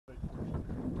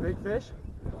Big fish?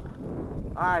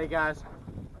 Alrighty guys,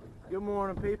 good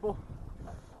morning people.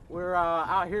 We're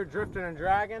out here drifting and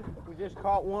dragging. We just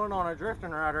caught one on a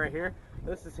drifting rod right here.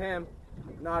 This is him.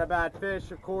 Not a bad fish,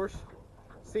 of course.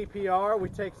 CPR, we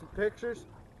take some pictures,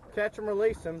 catch him,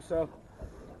 release him. So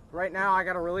right now I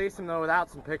gotta release him though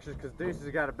without some pictures because Deuce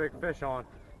has got a big fish on.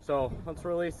 So let's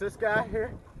release this guy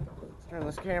here. Let's turn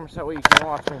this camera so you can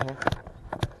watch me here.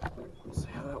 Let's see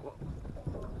how that will.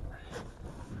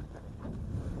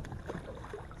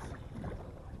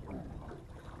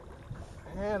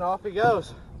 And off he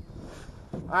goes.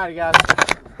 Alrighty guys,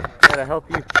 gotta help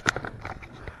you.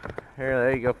 Here,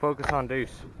 there you go, focus on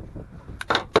Deuce.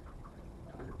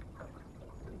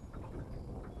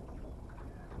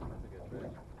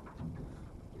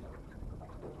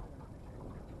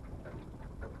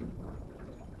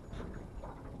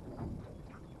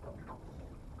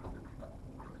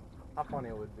 How funny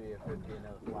it would be if it'd be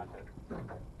another flathead.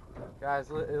 Guys,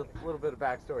 a little bit of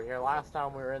backstory here. Last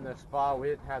time we were in this spot, we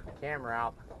didn't have the camera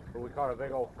out, but we caught a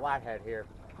big old flathead here.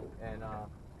 And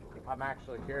I'm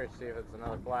actually curious to see if it's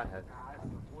another flathead.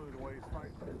 It's a blue the way he's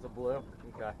fighting. It's a blue?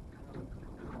 Okay.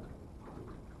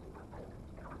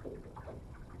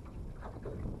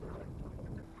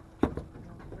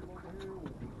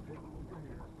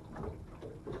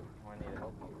 I need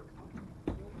help.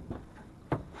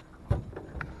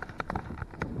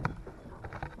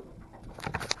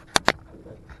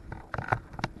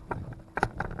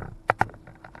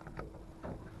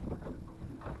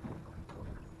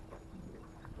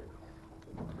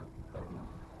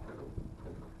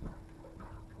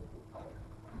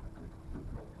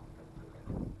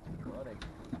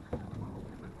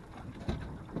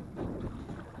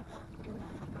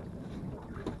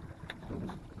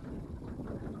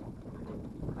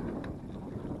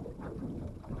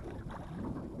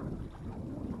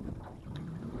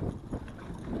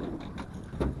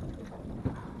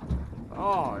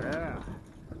 Oh, yeah.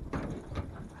 Not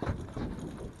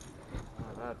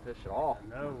a bad fish at all.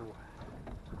 No.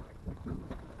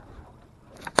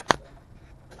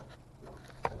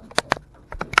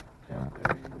 Yeah,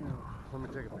 there you go. Let me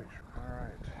take a picture. All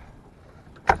right.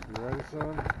 You ready,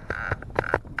 son?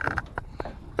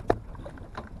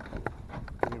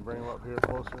 Can you bring him up here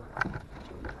closer?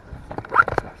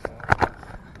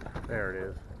 There it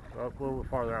is. Up a little bit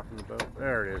farther out from the boat.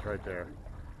 There it is, right there.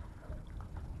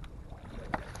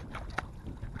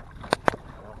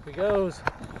 Off he goes.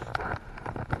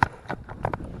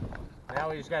 Now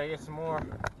we just gotta get some more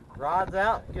rods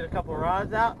out, get a couple of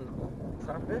rods out, and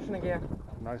start fishing again.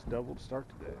 Nice double to start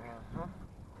today. Uh-huh.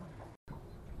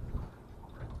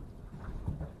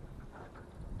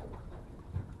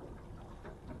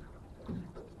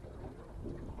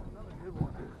 Another good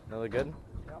one. Another good one?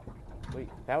 Yep. Wait,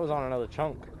 that was on another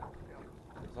chunk. It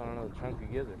was on another chunky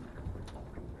gizzard.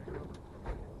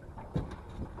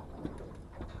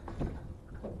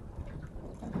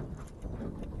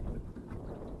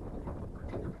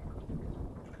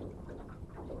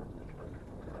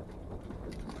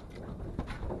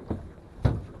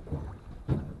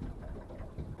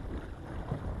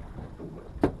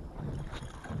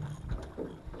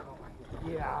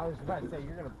 Yeah, I was about to say,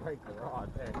 you're going to break the rod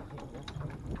there.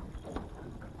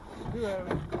 Too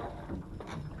heavy.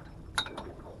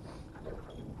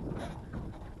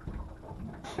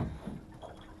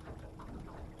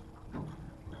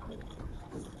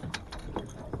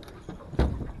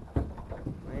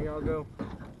 There y'all go.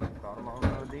 Caught him on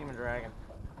another demon dragon.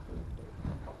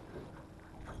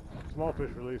 Small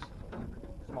fish release.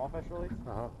 Small fish release?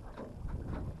 Uh-huh.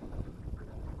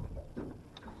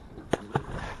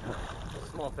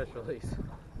 Small fish release.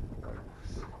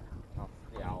 Oh,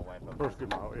 yeah, I'll wipe up. First, get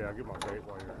my bait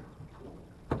while your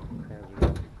hands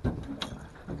are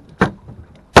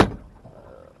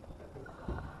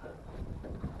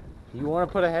You want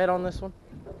to put a head on this one?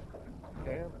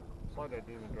 Can. Slide that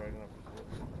demon dragon up.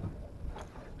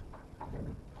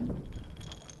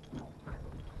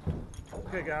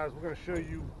 Okay guys, we're going to show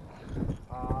you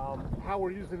how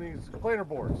we're using these planer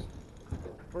boards.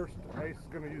 First, Ace is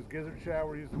going to use gizzard shad.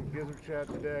 We're using gizzard shad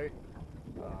today.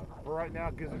 For right now,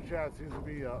 gizzard shad seems to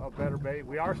be a better bait.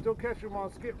 We are still catching them on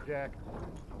skipjack,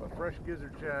 but fresh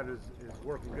gizzard shad is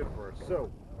working good for us. So,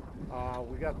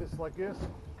 we got this like this.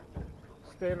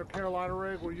 Standard Carolina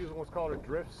rig. We're using what's called a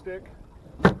drift stick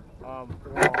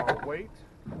for our weight.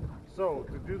 So,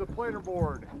 to do the planer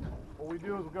board, what we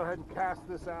do is we go ahead and cast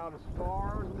this out as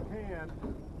far as we can.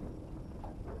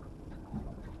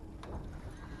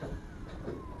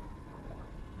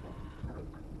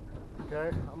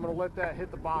 Okay, I'm going to let that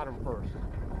hit the bottom first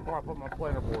before I put my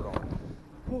planer board on.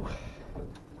 Whew.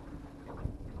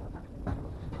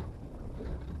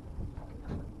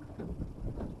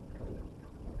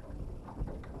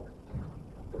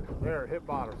 there, hit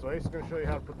bottom. So Ace is going to show you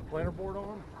how to put the planer board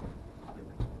on.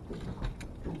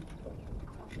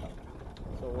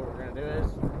 So what we're going to do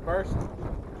is, first,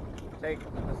 take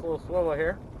this little swivel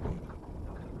here,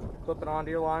 clip it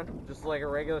onto your line, just like a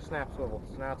regular snap swivel.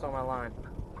 So now it's on my line.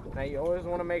 Now you always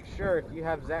want to make sure, if you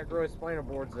have Zach Gross planer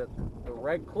boards, that the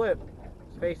red clip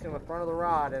is facing the front of the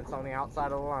rod and it's on the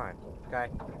outside of the line. Okay?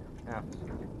 Now,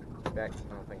 back.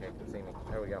 I don't think I can see me.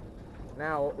 There we go.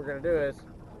 Now what we're going to do is,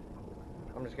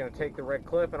 I'm just going to take the red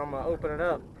clip and I'm going to open it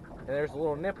up, and there's a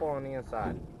little nipple on the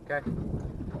inside. Okay?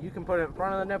 You can put it in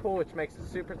front of the nipple, which makes it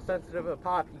super sensitive to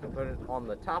pop. You can put it on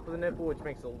the top of the nipple, which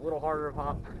makes it a little harder to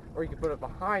pop. Or you can put it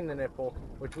behind the nipple,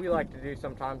 which we like to do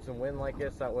sometimes in wind like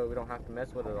this. That way we don't have to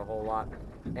mess with it a whole lot,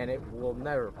 and it will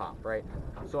never pop, right?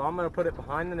 So I'm going to put it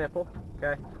behind the nipple,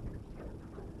 okay?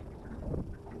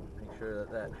 Make sure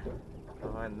that that's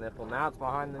behind the nipple. Now it's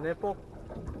behind the nipple.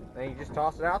 Then you just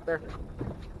toss it out there.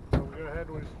 So we go ahead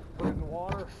and we just put it in the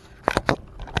water,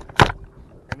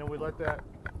 and then we let it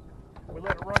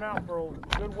run out for a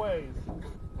good ways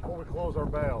before we close our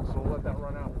bail. So we'll let that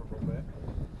run out for a little bit.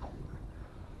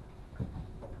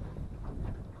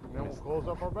 And then we'll close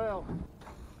up our bail.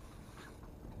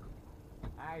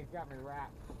 He's got me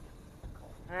wrapped.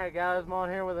 Alright guys, I'm on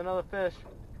here with another fish.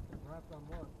 Wrapped on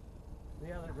what?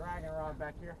 The other dragon rod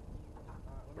back here.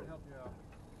 Alright, let me help you out.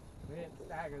 We didn't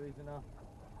stagger these enough.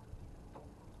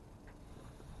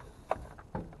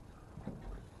 Okay,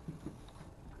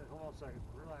 hold on a second.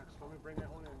 Relax. Let me bring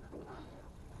that one in.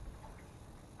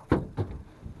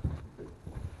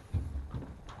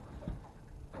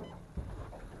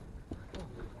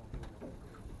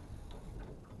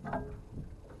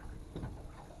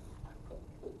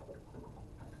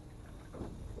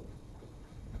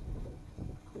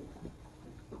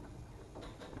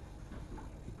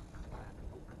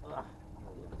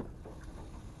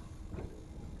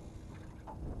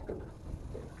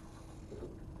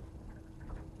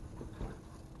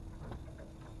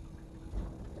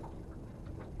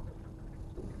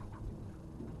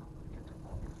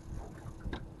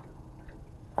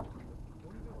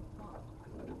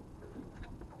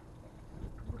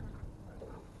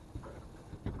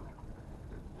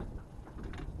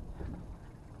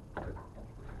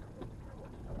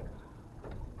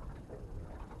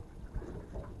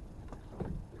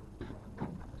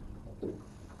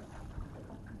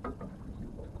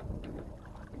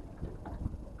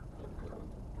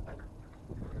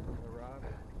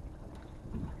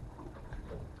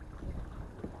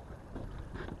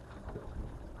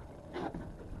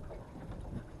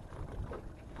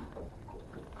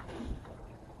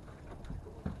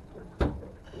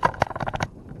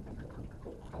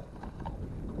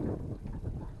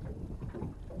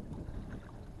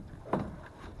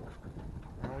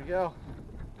 Go.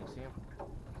 You see him?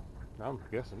 I'm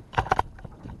guessing.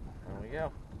 There we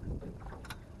go.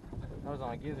 That was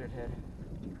on a gizzard head.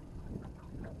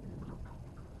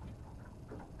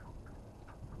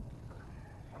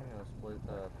 I'm gonna split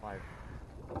the pipe.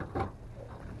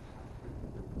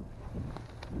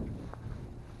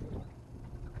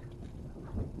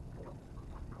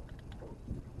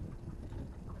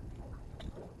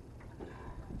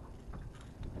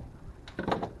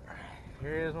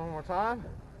 Here he is one more time.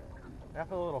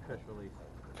 After the little fish release.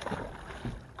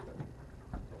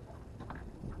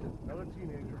 Another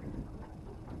teenager.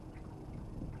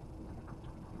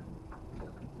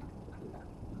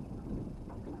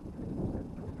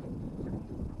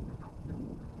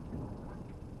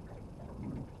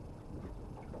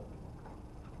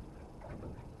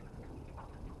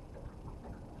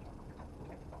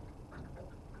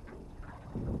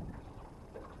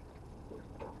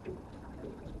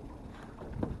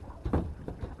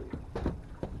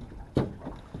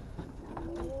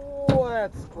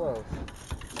 That's close.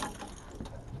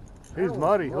 He's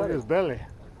muddy. Look at his belly.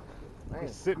 Man.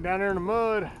 He's sitting down there in the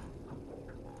mud.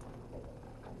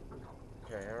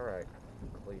 Okay, alright.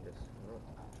 Cletus.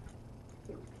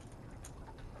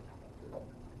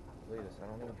 Cletus, I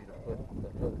don't need you to put the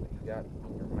hook that you got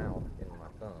in your mouth in my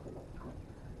thumb.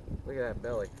 Look at that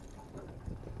belly.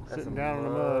 That's Sitting down in the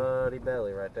mud. Muddy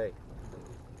belly right there.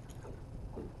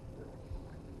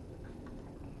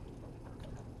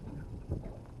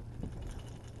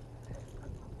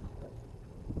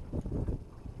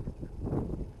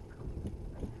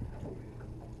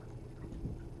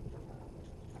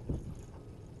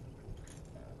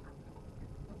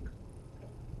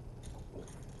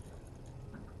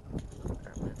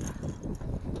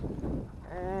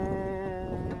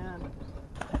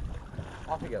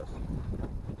 Off he goes.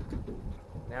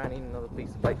 Now I need another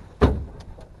piece of bait.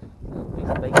 Another piece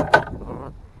of bait.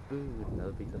 Ooh,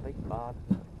 another piece of bait, Bob.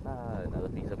 Another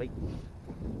piece of bait.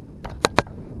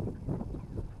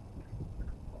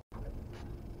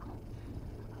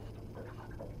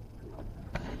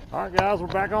 Alright guys, we're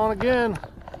back on again.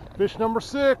 Fish number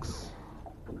 6.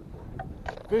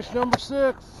 Fish number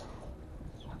 6.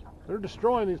 They're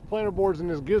destroying these planer boards in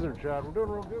this gizzard shad. We're doing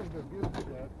real good with this gizzard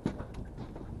shad.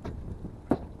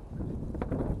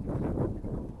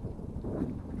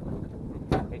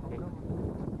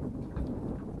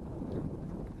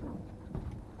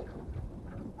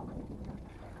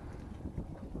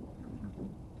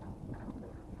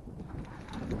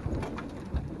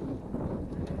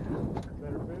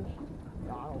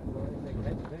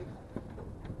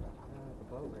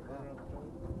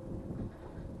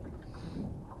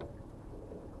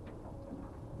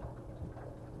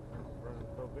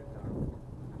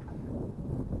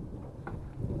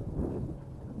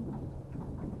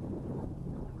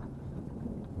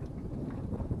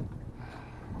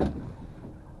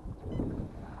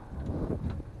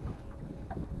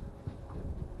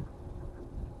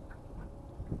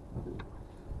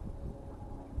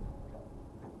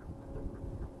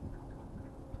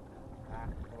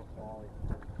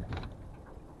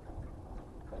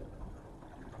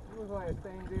 Looks like the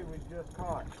same dude we just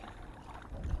caught.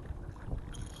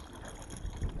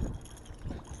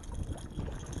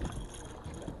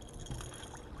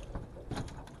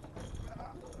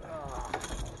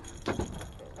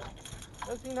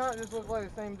 Does he not just look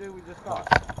like the same dude we just caught?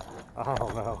 I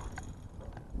don't know.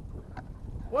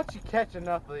 Once you catch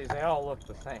enough of these, they all look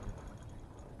the same.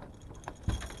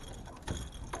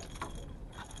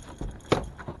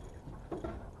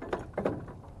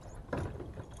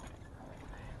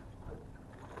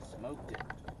 Smoked it.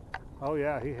 Oh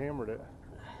yeah, he hammered it.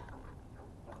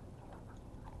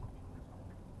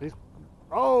 He's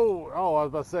I was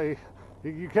about to say,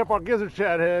 you kept our gizzard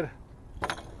shad head.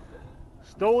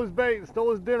 Stole his bait,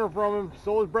 stole his dinner from him,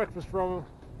 stole his breakfast from him.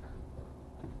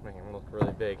 Making him look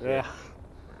really big here. Yeah.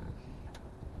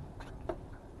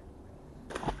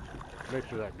 Make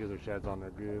sure that gizzard shad's on there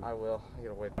good. I will. I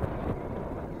gotta wait.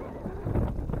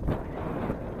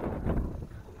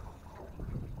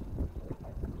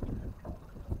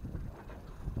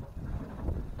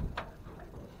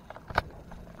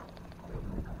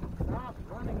 Stop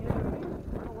running into me.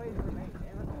 Run away from me,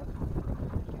 damn it.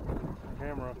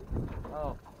 Camera.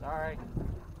 Oh, sorry.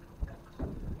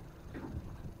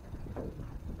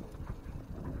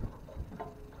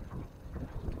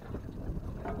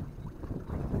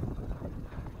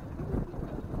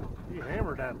 He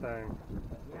hammered that thing.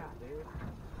 Yeah,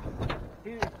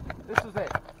 dude. This was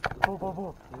it. Boom, boom,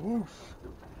 boom. Whoosh.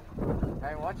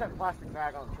 Hey, watch that plastic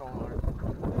bag on the trolling motor.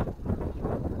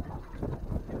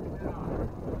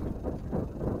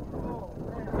 Oh,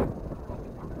 man.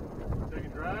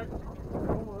 Taking drag?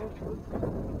 Almost.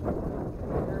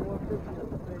 Very 150 of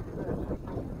the big fish.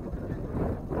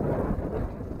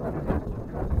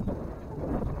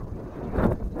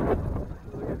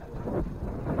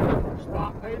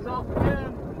 Spot pays off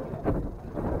again.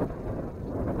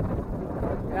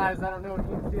 Guys, I don't know if you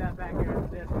can see that back here in the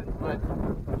distance, but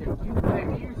if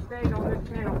you stayed on this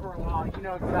channel for a while, you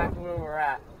know exactly where we're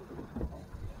at.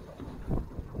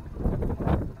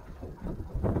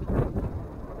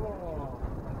 Oh,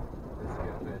 this is a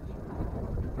good fish.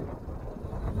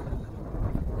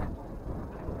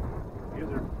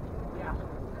 Gizzard. Yeah.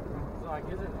 So I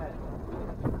gizzard head.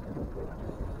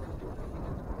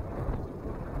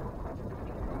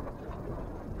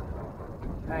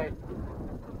 Hey,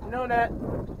 no net.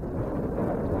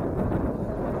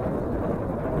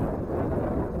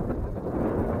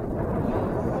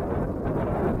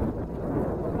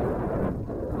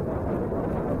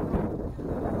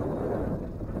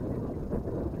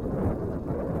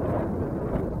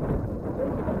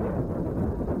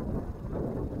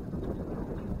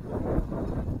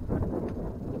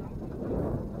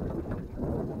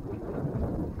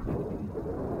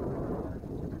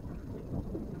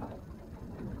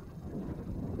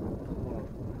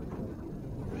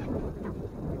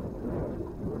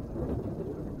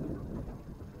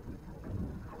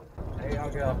 There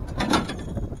y'all go.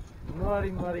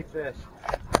 Muddy fish.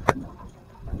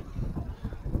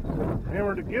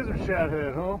 Hammered the gizzard shad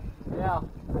head, huh? Yeah.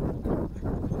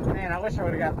 Man, I wish I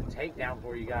would have got the takedown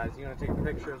for you guys. You want to take a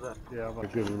picture of the... Yeah, I've got a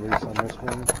good release on this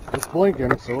one. It's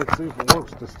blinking, so let's see if it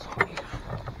works this time.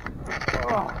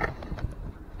 Oh.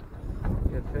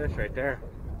 Good fish right there.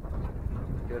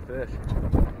 Good fish.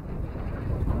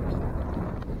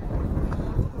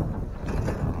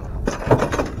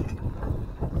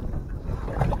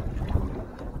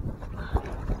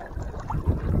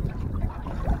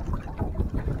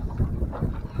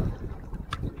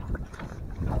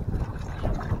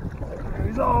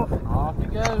 He's off. Off he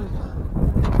goes.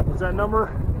 What's that number?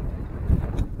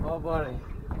 Oh, buddy.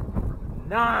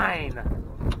 9.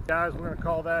 Guys, we're going to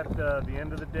call that the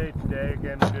end of the day today.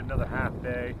 Again, we did another half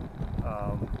day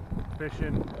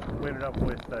fishing. We ended up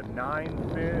with 9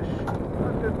 fish.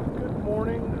 Good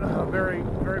morning. Very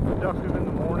productive in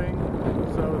the morning.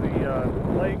 So the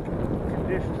lake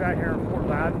conditions out here in Fort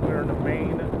Loudoun, we're in the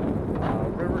main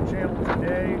river channel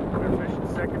today. We're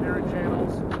fishing secondary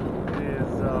channels. It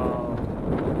is about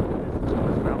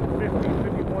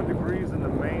 50-51 degrees in the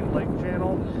main lake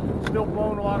channel. Still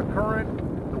blowing a lot of current.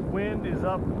 The wind is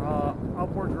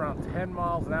upwards around 10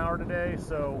 miles an hour today,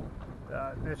 so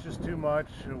it's just too much.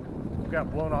 We got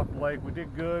blown off the lake. We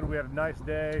did good. We had a nice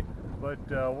day, but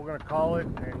we're going to call it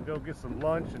and go get some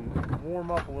lunch and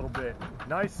warm up a little bit.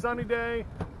 Nice sunny day,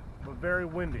 but very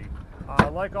windy.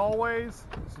 Like always,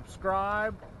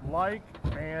 subscribe, like,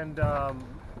 and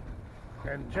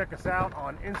check us out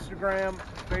on Instagram,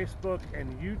 Facebook,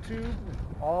 and YouTube,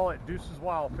 all at Deuces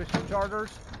Wild Fishing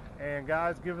Charters. And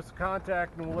guys, give us a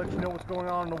contact and we'll let you know what's going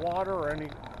on in the water, or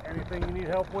anything you need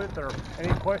help with, or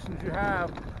any questions you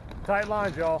have. Tight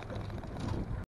lines, y'all.